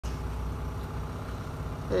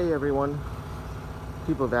Hey everyone,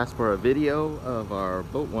 people have asked for a video of our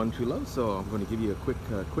boat One True Love, so I'm going to give you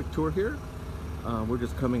a quick tour here. We're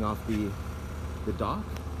just coming off the dock,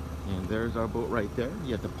 and there's our boat right there.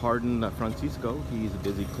 You have to pardon Francisco. He's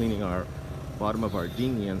busy cleaning our bottom of our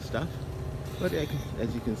dinghy and stuff. But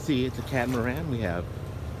as you can see, it's a catamaran. We have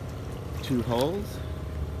two hulls,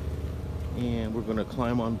 and we're going to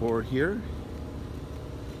climb on board here.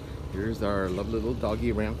 Here's our lovely little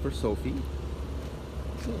doggy ramp for Sophie.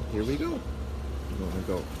 So here we go. We're going to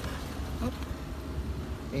go up,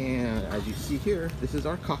 and as you see here, this is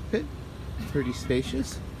our cockpit. Pretty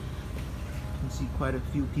spacious. You can see quite a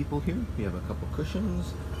few people here. We have a couple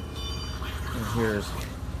cushions, and here's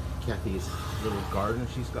Kathy's little garden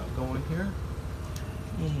she's got going here.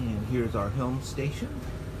 And here's our helm station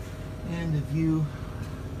and the view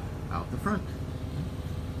out the front.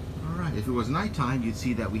 All right, if it was nighttime, you'd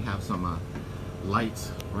see that we have some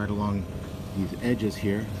lights right along these edges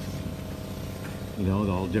here, you know,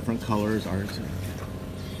 all different colors, art.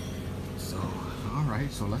 So, all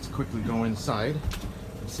right, so let's quickly go inside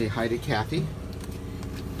and say hi to Kathy.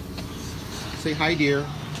 Say hi, dear.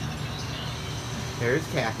 There's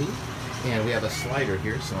Kathy, and we have a slider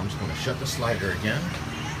here, so I'm just going to shut the slider again.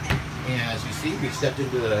 And as you see, we stepped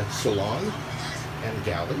into the salon and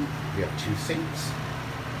galley. We have two sinks,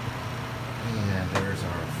 and there's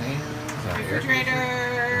our fans, our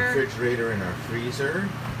refrigerator and our freezer,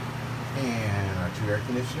 and our two air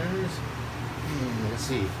conditioners, and let's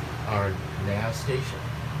see, our nav station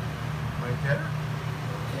right there.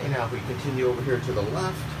 Okay, now if we continue over here to the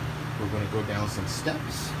left, we're going to go down some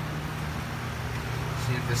steps.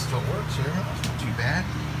 See if this still works here. It's not too bad.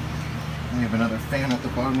 We have another fan at the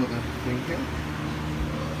bottom of the thing here.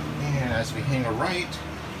 And as we hang a right,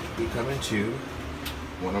 we come into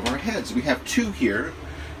one of our heads. We have two here.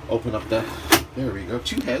 Open up the, there we go,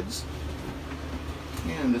 two heads.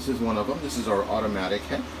 And this is one of them. This is our automatic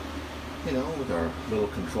head, you know, with our little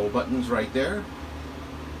control buttons right there.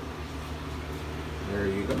 There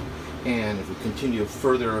you go. And if we continue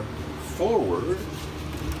further forward,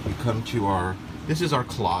 we come to our, this is our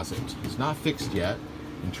closet. It's not fixed yet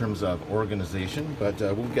in terms of organization, but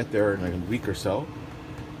we'll get there in a week or so.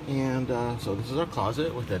 And so this is our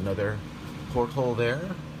closet with another porthole there,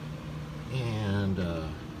 and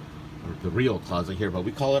the real closet here, but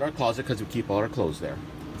we call it our closet because we keep all our clothes there.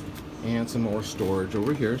 And some more storage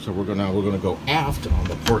over here. So we're gonna go aft on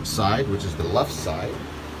the port side, which is the left side.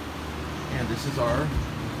 And this is our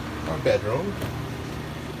bedroom.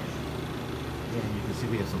 And you can see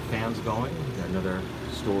we have some fans going. We got another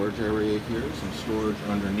storage area here, some storage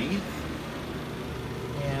underneath.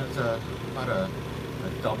 And it's about a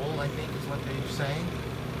double, I think is what they're saying.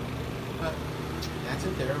 But that's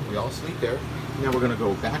it there. We all sleep there. Now we're going to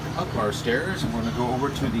go back up our stairs, and we're going to go over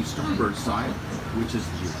to the starboard side, which is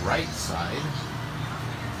the right side.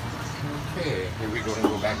 Okay, here we go, and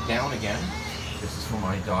go back down again. This is for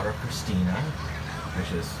my daughter Christina,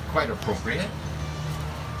 which is quite appropriate.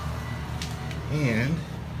 And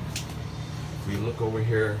if we look over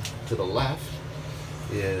here to the left,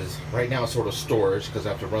 is right now sort of storage because I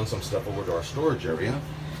have to run some stuff over to our storage area.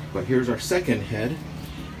 But here's our second head,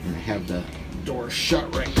 and I have the door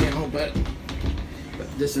shut right now, but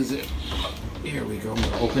this is it. Here we go. I'm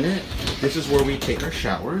gonna open it. This is where we take our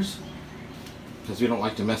showers because we don't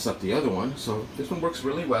like to mess up the other one. So this one works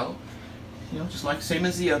really well, you know, just like same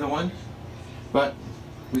as the other one, but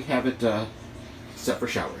we have it set for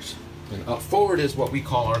showers. And up forward is what we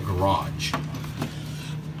call our garage.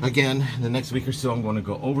 Again, in the next week or so, I'm going to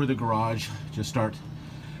go over the garage, just start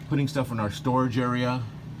putting stuff in our storage area,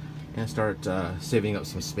 and start saving up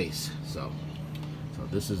some space. So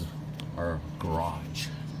this is our garage.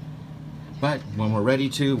 But when we're ready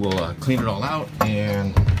to, we'll clean it all out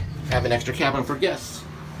and have an extra cabin for guests.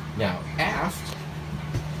 Now, aft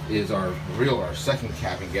is our second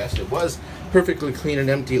cabin guest. It was perfectly clean and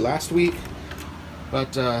empty last week,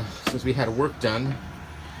 but since we had work done,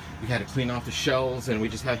 we had to clean off the shelves, and we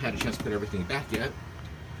just haven't had a chance to put everything back yet.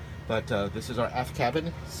 But this is our aft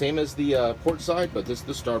cabin, same as the port side, but this is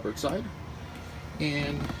the starboard side.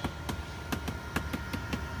 And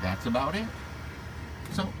that's about it.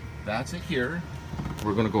 So that's it here.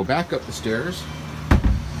 We're going to go back up the stairs,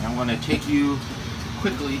 and I'm going to take you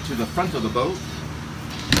quickly to the front of the boat.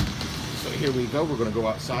 So here we go. We're going to go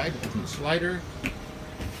outside, open the slider,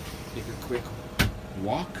 take a quick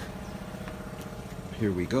walk.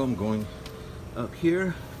 Here we go. I'm going up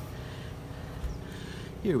here.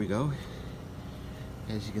 Here we go.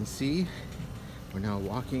 As you can see, we're now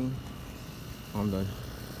walking on the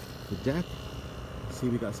deck. See,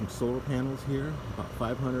 we got some solar panels here, about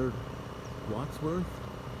 500 watts worth.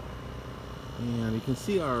 And you can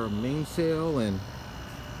see our mainsail and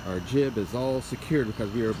our jib is all secured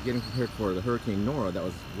because we were getting prepared for the Hurricane Nora that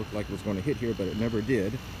looked like it was going to hit here, but it never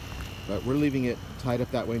did. But we're leaving it tied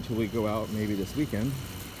up that way until we go out maybe this weekend.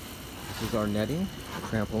 This is our netting,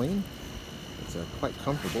 trampoline. It's quite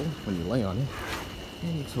comfortable when you lay on it,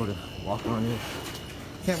 and you sort of walk on it.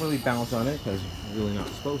 Can't really bounce on it because you're really not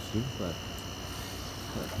supposed to, but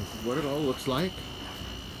this is what it all looks like.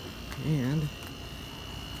 And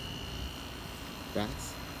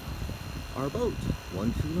that's our boat,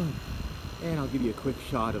 1 2 Love. And I'll give you a quick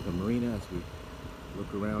shot of the marina as we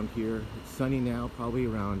look around here. It's sunny now, probably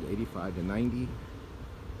around 85 to 90.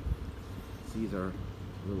 Seas are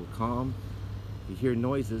a little calm. If you hear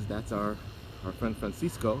noises, that's our friend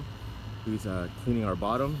Francisco, who's cleaning our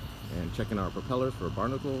bottom and checking our propellers for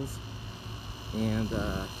barnacles. And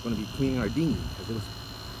he's going to be cleaning our dinghy because it was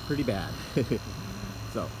pretty bad.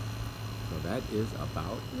 So that is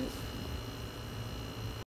about it.